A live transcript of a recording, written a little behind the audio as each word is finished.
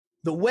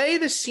the way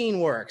the scene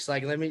works,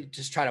 like, let me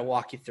just try to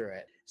walk you through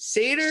it.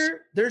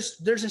 Sator, there's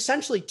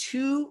essentially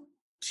two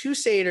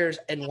Sators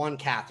and one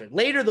Katherine.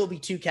 Later, there'll be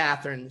two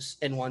Katherines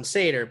and one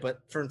Sator,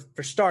 but for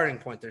starting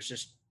point, there's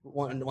just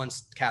one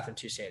Katherine,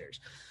 two Sators.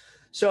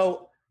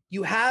 So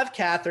you have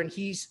Katherine.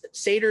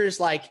 Sator is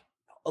like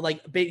you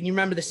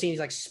remember the scene? He's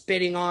like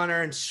spitting on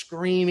her and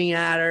screaming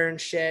at her and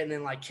shit, and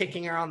then like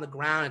kicking her on the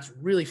ground. It's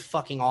really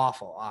fucking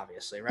awful,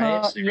 obviously,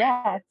 right?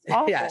 Yeah, it's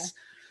awful. Yes.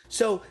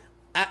 So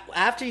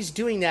after he's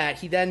doing that,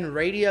 he then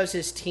radios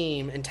his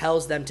team and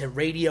tells them to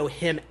radio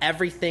him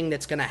everything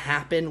that's going to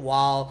happen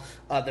while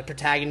the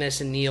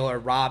protagonist and Neil are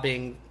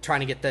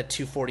trying to get the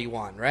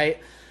 241, right?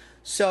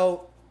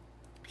 So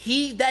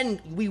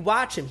we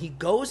watch him. He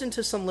goes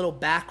into some little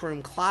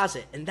backroom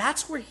closet, and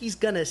that's where he's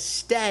going to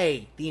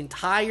stay the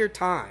entire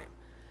time.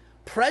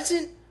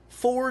 Present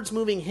forwards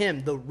moving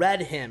him, the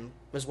red him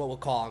is what we'll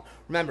call him.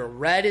 Remember,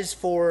 red is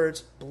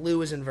forwards,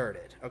 blue is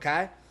inverted,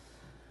 okay?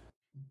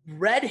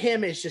 Red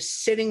him is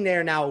just sitting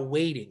there now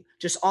waiting,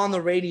 just on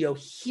the radio,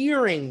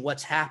 hearing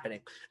what's happening.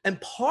 And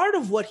part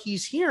of what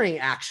he's hearing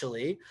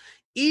actually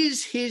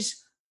is his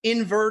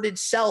inverted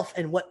self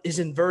and what his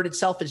inverted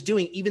self is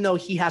doing, even though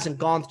he hasn't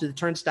gone through the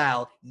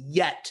turnstile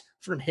yet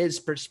from his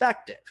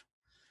perspective.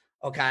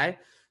 Okay.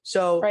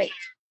 So, right.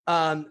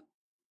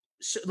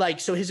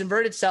 So his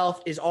inverted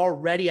self is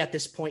already at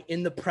this point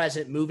in the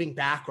present, moving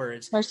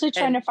backwards. Mostly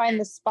trying to find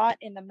the spot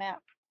in the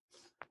map.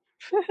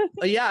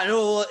 Yeah,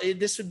 no,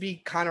 this would be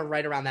kind of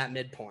right around that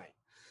midpoint.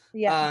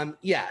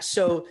 Yeah.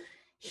 So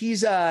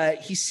he's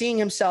seeing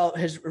himself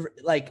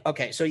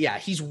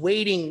he's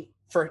waiting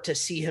to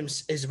see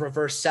his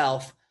reverse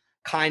self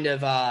kind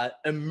of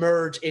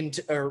emerge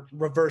into or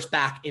reverse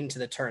back into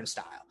the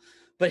turnstile.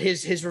 But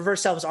his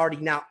reverse self is already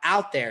now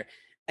out there.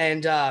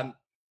 And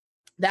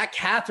that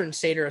Katherine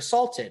Sator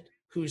assaulted,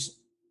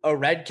 who's a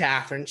red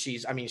Katherine,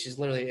 she's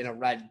literally in a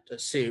red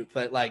suit,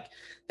 but like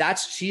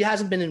she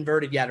hasn't been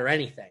inverted yet or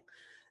anything.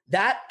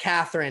 That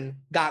Katherine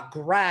got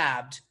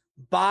grabbed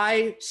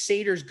by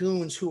Sator's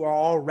goons who are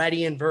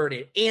already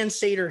inverted and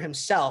Sator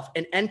himself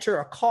and enter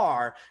a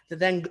car that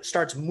then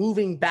starts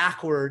moving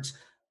backwards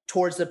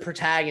towards the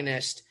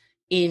protagonist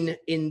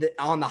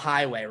on the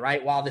highway,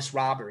 right? While this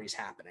robbery is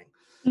happening.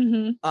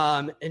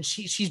 Mm-hmm. And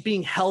she's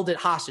being held at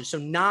hostage. So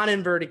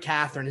non-inverted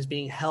Katherine is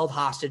being held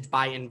hostage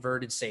by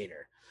inverted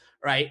Sator,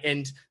 right?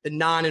 And the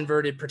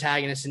non-inverted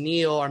protagonist and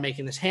Neil are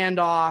making this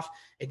handoff.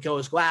 It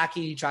goes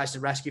wacky. He tries to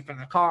rescue from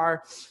the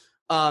car.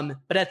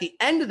 But at the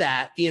end of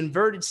that, the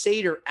inverted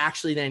Sator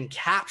actually then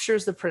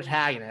captures the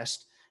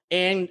protagonist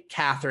and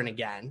Katherine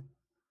again.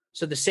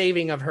 So the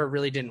saving of her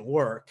really didn't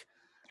work.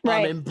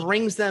 Right. And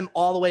brings them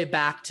all the way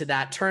back to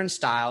that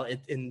turnstile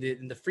in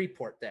the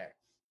Freeport there.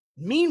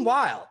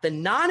 Meanwhile, the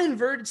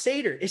non-inverted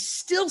Sator is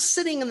still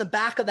sitting in the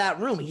back of that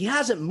room. He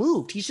hasn't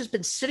moved. He's just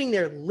been sitting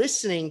there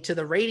listening to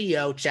the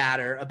radio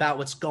chatter about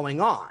what's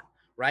going on,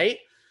 right?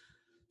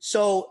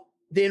 So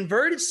the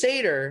inverted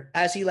Sator,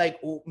 as he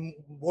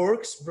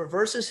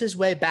reverses his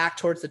way back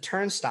towards the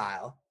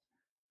turnstile,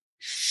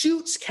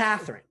 shoots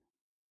Katherine,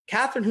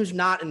 who's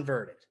not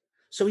inverted.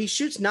 So he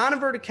shoots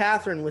non-inverted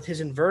Katherine with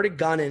his inverted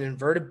gun and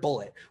inverted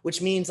bullet,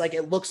 which means like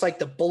it looks like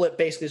the bullet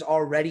basically is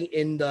already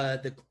in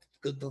the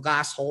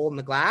glass hole in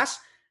the glass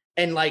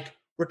and like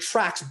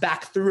retracts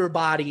back through her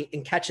body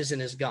and catches in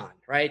his gun,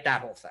 right?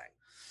 That whole thing.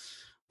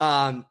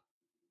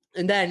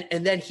 And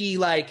then he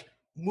like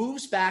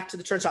moves back to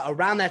the turnstile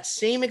around that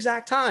same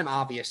exact time,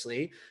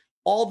 obviously.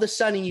 All of a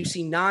sudden you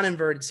see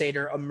non-inverted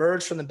Sator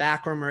emerge from the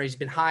back room where he's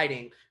been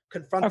hiding,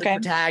 confront the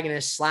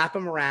protagonist, slap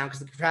him around because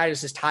the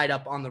protagonist is tied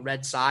up on the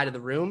red side of the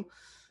room.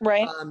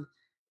 Right.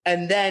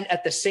 And then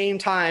at the same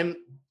time,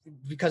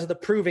 because of the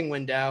proving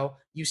window,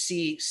 you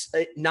see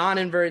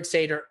non-inverted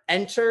Sator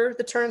enter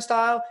the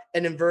turnstile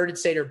and inverted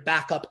Sator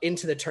back up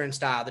into the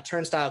turnstile. The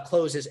turnstile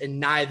closes and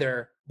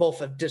both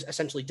have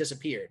essentially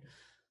disappeared.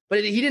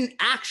 But he didn't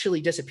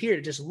actually disappear.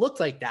 It just looked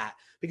like that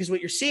because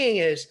what you're seeing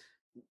is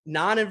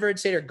non-inverted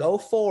Sator go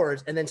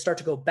forwards and then start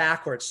to go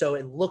backwards. So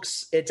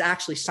it's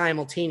actually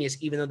simultaneous,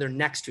 even though they're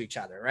next to each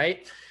other,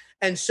 right?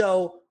 And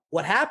so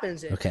what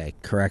happens is... Okay,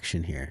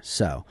 correction here.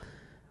 So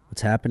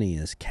what's happening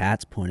is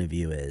Kat's point of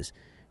view is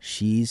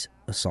she's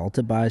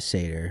assaulted by a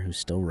Sator who's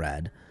still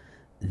red,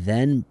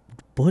 then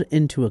put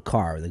into a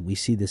car. Like we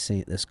see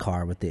this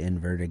car with the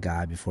inverted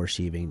guy before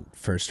she even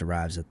first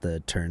arrives at the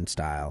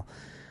turnstile.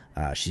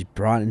 She's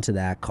brought into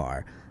that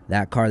car.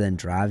 That car then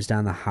drives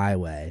down the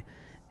highway,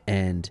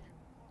 and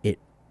it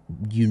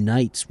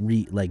unites,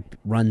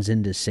 runs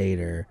into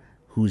Sator,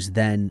 who's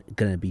then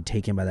going to be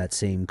taken by that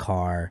same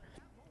car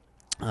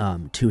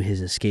to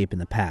his escape in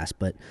the past.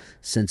 But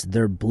since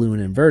they're blue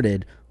and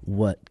inverted,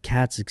 what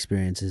Kat's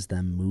experience is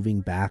them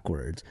moving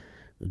backwards,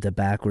 the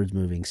backwards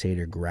moving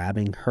Sator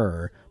grabbing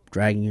her,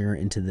 dragging her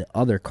into the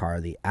other car,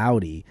 the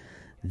Audi.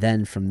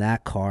 Then from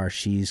that car,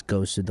 she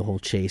goes through the whole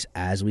chase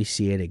as we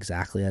see it,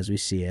 exactly as we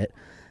see it.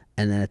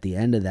 And then at the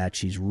end of that,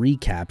 she's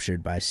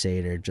recaptured by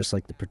Sator, just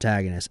like the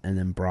protagonist, and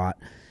then brought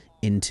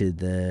into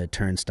the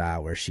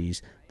turnstile where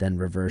she's then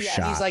reverse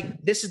shot. He's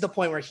like, this is the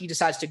point where he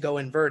decides to go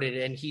inverted,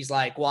 and he's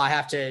like, well, I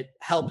have to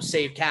help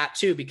save Kat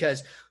too,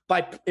 because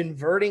by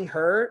inverting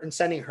her and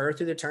sending her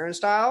through the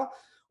turnstile,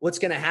 what's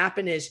going to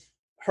happen is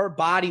her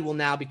body will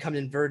now become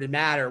inverted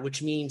matter,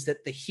 which means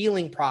that the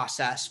healing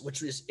process,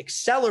 which was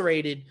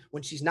accelerated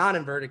when she's not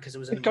inverted because it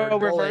was an inverted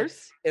bullet,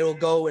 it will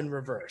go in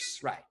reverse.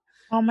 Right.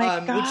 Oh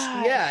my god!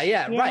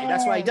 Right.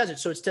 That's why he does it.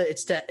 So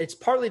it's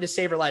partly to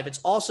save her life. It's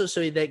also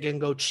so they can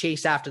go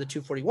chase after the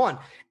 241.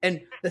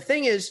 And the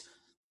thing is,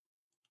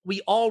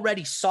 we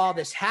already saw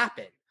this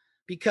happen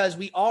because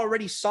we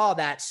already saw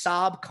that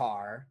SAAB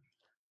car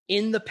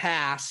in the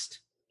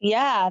past.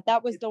 Yeah,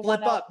 that was the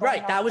flip one up.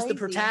 Right. That was the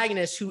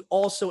protagonist who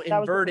also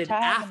inverted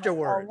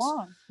afterwards.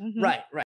 Mm-hmm. Right.